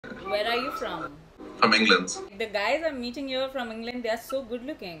Where are you from? From England. The guys I'm meeting here from England, they are so good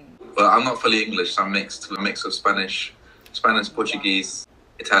looking. Well, I'm not fully English. I'm mixed. A mix of Spanish, Portuguese,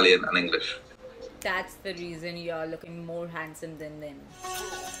 Italian, and English. That's the reason you're looking more handsome than them.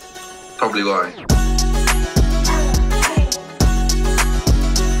 Probably why.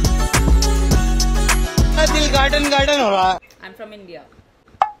 I'm from India.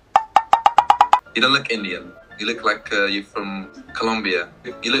 You don't look Indian. You look like you're from Colombia.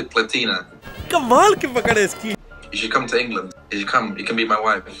 You look Latina. कमाल की पकड़ है इसकी. You should come to England. You should come. You can be my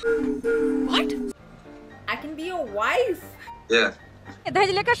wife. What? I can be your wife? Yeah. दहेज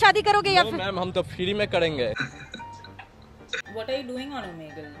लेकर शादी करोगे या फिर? मैम हम तो फ्री में करेंगे. What are you doing on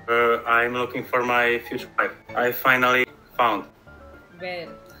Omegle? I'm looking for my future wife. I finally found. Where?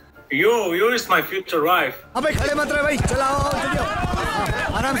 You is my future wife. अबे खड़े मत रहे भाई. चलाओ.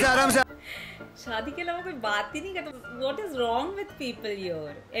 आराम से. शादी के अलावा कोई बात ही नहीं करता. What is wrong with people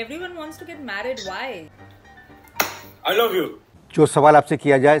here? Everyone wants to get married. Why? I love you. जो सवाल आपसे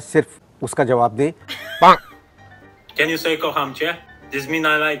किया जाए सिर्फ उसका जवाब दे. Can you say kocham cię? This means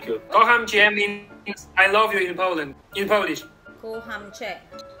I like you. Kocham cię means I love you in Poland. In Polish. Kocham cię.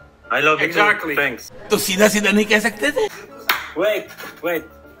 I love you Exactly. too. Thanks. तो सीधा नहीं कह सकते थे. Wait.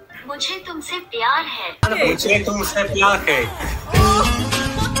 मुझे तुमसे प्यार है. मुझे तुमसे प्यार है.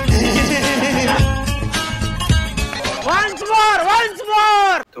 Once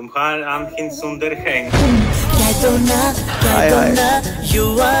more. तुम्हारा आणखीन सुंदर है. You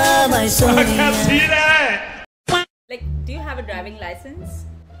are my sonia. Like, do you have a driving license?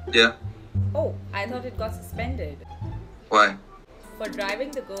 Yeah. Oh, I thought it got suspended. Why? For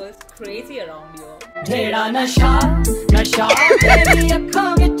driving the girls crazy around you. तेरा नशा तेरी अखों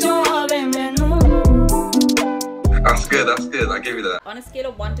विचों आवे मैनू. That's good. I'll give you that. On a scale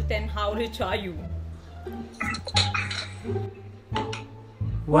of 1 to 10, how rich are you?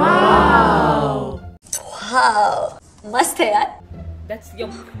 Wow. मस्त है यार. That's your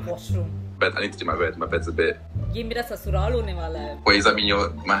washroom. Bed. I need to do my bed. My bed's a bit. ये मेरा ससुराल होने वाला है. Wait, does that mean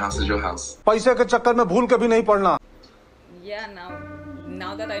my house is your house? पैसे के चक्कर में भूल कभी नहीं पड़ना. Yeah,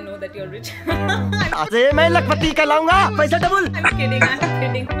 now that I know that you're rich. अरे मैं लखपति कहलाऊंगा. पैसा डबल. I'm kidding.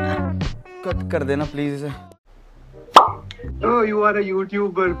 कट कर देना प्लीज इसे. Oh, you are a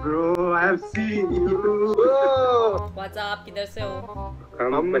YouTuber, bro. I have seen you. What's up? किधर से हो?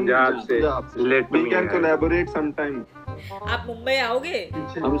 हम पंजाब से. We can collaborate sometime. आप मुंबई आओगे?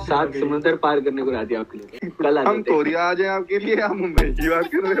 हम 7 समुद्र पार करने को राजी आपके लिए. कल हम कोरिया आ जाए आपके लिए. आप मुंबई की बात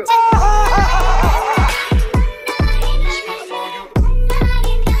कर रहे हो?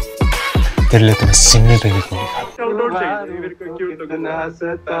 तेरे लिए तो मैं सिंगल पे भी करूँगा. मेरे को क्यों तो ना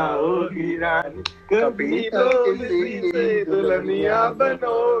सताओगी रानी, कभी तो किसी से दुल्हनिया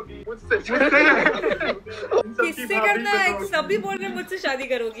बनोगी. किससे करना है? सभी बोल रहे मुझसे शादी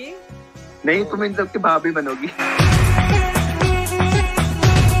करोगी. नहीं, तुम इन सबके भाभी बनोगी.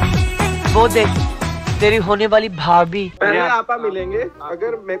 वो देख तेरी होने वाली भाभी. पहले आपा मिलेंगे.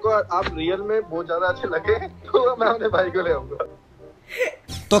 अगर मेरे को आप रियल में बहुत ज्यादा अच्छे लगे तो मैं अपने भाई को ले आऊंगा.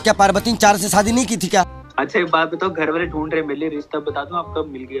 तो क्या पार्वती ने 4 से शादी नहीं की थी क्या? अच्छा एक बात बताओ, घर वाले ढूंढ रहे, मेरे लिए रिश्ता बता दो. आप कब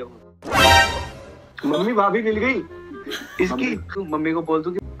मिल गया हूँ? मम्मी भाभी मिल गई इसकी. मम्मी को बोल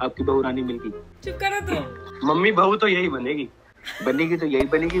दो कि आपकी बहू रानी मिल गई. चुप करो तुम. मम्मी बहू तो यही बनेगी तो यही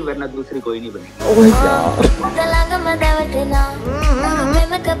बनेगी, वरना दूसरी कोई नहीं बनेगी.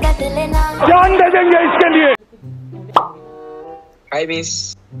 जान दे देंगे इसके लिए. Hi Miss.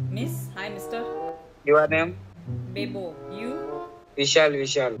 Hi Mister. Your name? Bebo. You? Vishal.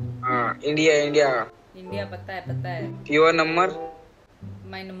 India. India पता है. Your number?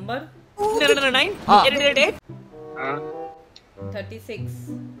 My number? 9 888. 36.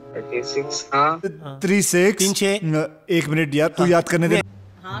 36. हाँ. 36. एक मिनट यार तू याद करने दे.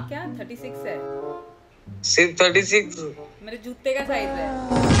 हाँ क्या? 36 है. सिर्फ 36? मेरे जूते का साइज है.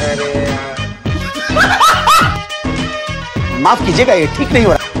 अरे माफ कीजिएगा ये ठीक नहीं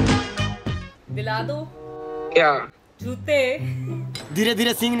हो रहा. दिला दो. क्या? जूते. धीरे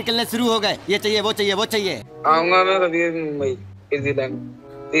धीरे सींग निकलने शुरू हो गए. ये चाहिए वो चाहिए. आऊंगा मैं कभी मुंबई फिर दिलाने.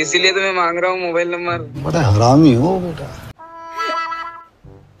 तो इसीलिए तो मैं मांग रहा हूँ मोबाइल नंबर. बड़ा हरामी हो बेटा.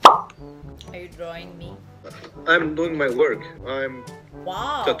 Are you drawing me? I'm doing my work. I'm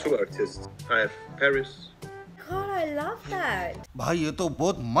Wow. tattoo artist. I have Paris. God, I love that. भाई ये तो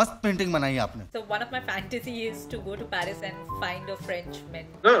बहुत मस्त पेंटिंग बनाई आपने. So one of my fantasy is to go to Paris and find a Frenchman.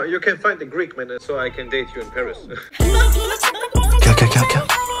 No, you can find a Greek man, so I can date you in Paris. क्या?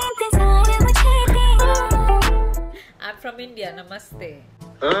 I'm from India. Namaste.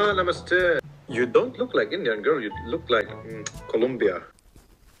 Namaste. You don't look like Indian girl. You look like Colombia.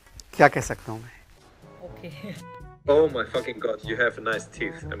 क्या कह सकता हूँ मैं? Okay. Oh my fucking god, you have nice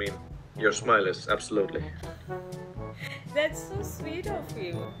teeth. I mean, your smile is absolutely. That's so sweet of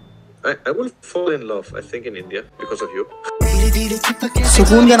you. I will fall in love, I think, in India because of you.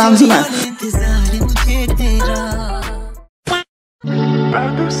 सुकून का नाम सुना?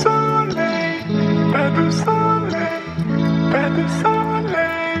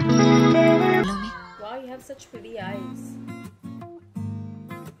 Wow, you have such pretty eyes.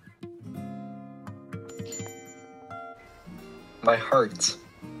 My heart.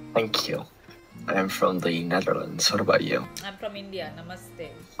 Thank you. I am from the Netherlands. What about you? I'm from India. Namaste.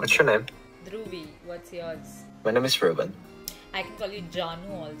 What's your name? Dhruvi. What's yours? My name is Ruben. I can call you Janu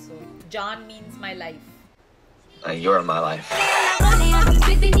also. Jan means my life. You're my life.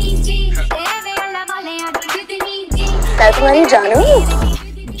 तुम्हारी जानू?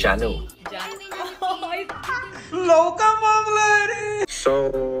 Janu. So,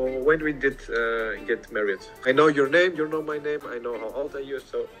 when we did get married, I know your name, you know my name, I know how old are you,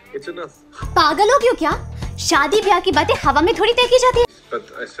 so it's enough. पागल हो क्यों क्या? शादी ब्याह की बातें हवा में थोड़ी तय की जाती है. But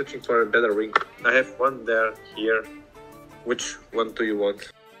I'm searching for a better ring. I have one there, here. Which one do you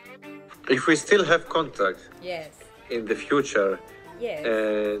want? If we still have contact. Yes. In the future. Yes.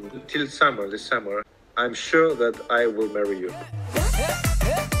 And till summer, this summer, I'm sure that I will marry you.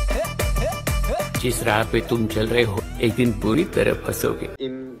 जिस राह पे तुम चल रहे हो एक दिन पूरी तरह फंसोगे.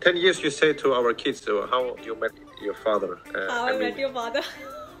 In 10 years you say to our kids how you met your father. How I met your father.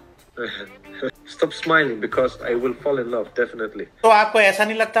 Stop smiling because I will fall in love definitely. तो आपको ऐसा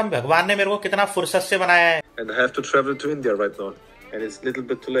नहीं लगता भगवान ने मेरे को कितना फुर्सत से बनाया है? And I have to travel to India right now. And it's a little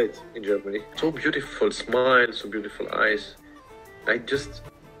bit too late in Germany. So beautiful smile, so beautiful eyes. I just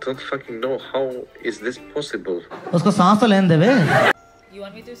don't fucking know how is this possible. उसको सांस तो लेने दे बे. You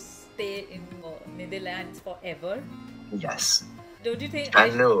want me to stay in Netherlands forever? Yes. Don't you think?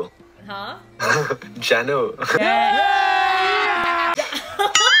 Janu. Huh? Janu.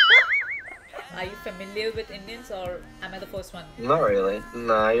 Are you familiar with Indians or am I the first one? Not really.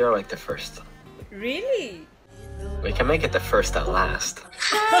 Nah, you're like the first. Really? We can make it the first at last.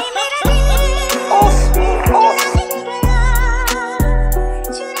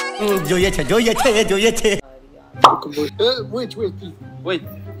 जो ये छे. Wait, please. Wait,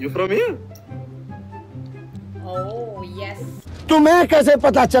 you from here? Oh, yes. तुम्हें कैसे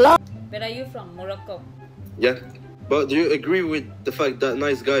पता चला? Where are you from? Morocco. Yeah, but do you agree with the fact that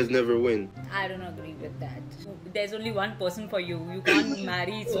nice guys never win? I don't agree with that. There's only one person for you. You can't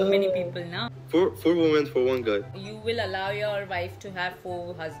marry so many people now. Four women for one guy. You will allow your wife to have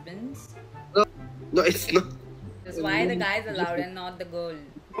 4 husbands? No, it's not. That's why the guy is allowed and not the girl.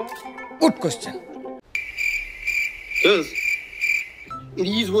 Good question. Because it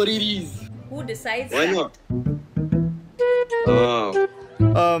is what it is. Who decides Why that? not?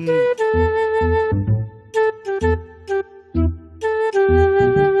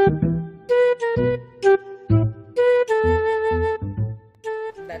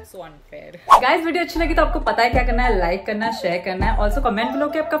 That's so unfair. Guys, video अच्छी लगी तो आपको पता है क्या करना है, like करना है, शेयर करना है. Also comment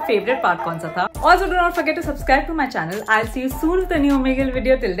below कि आपका favorite part कौन सा था. Also do not forget to subscribe to my channel. I'll see you soon with a new Omegle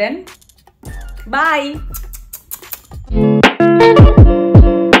video. Till then, bye.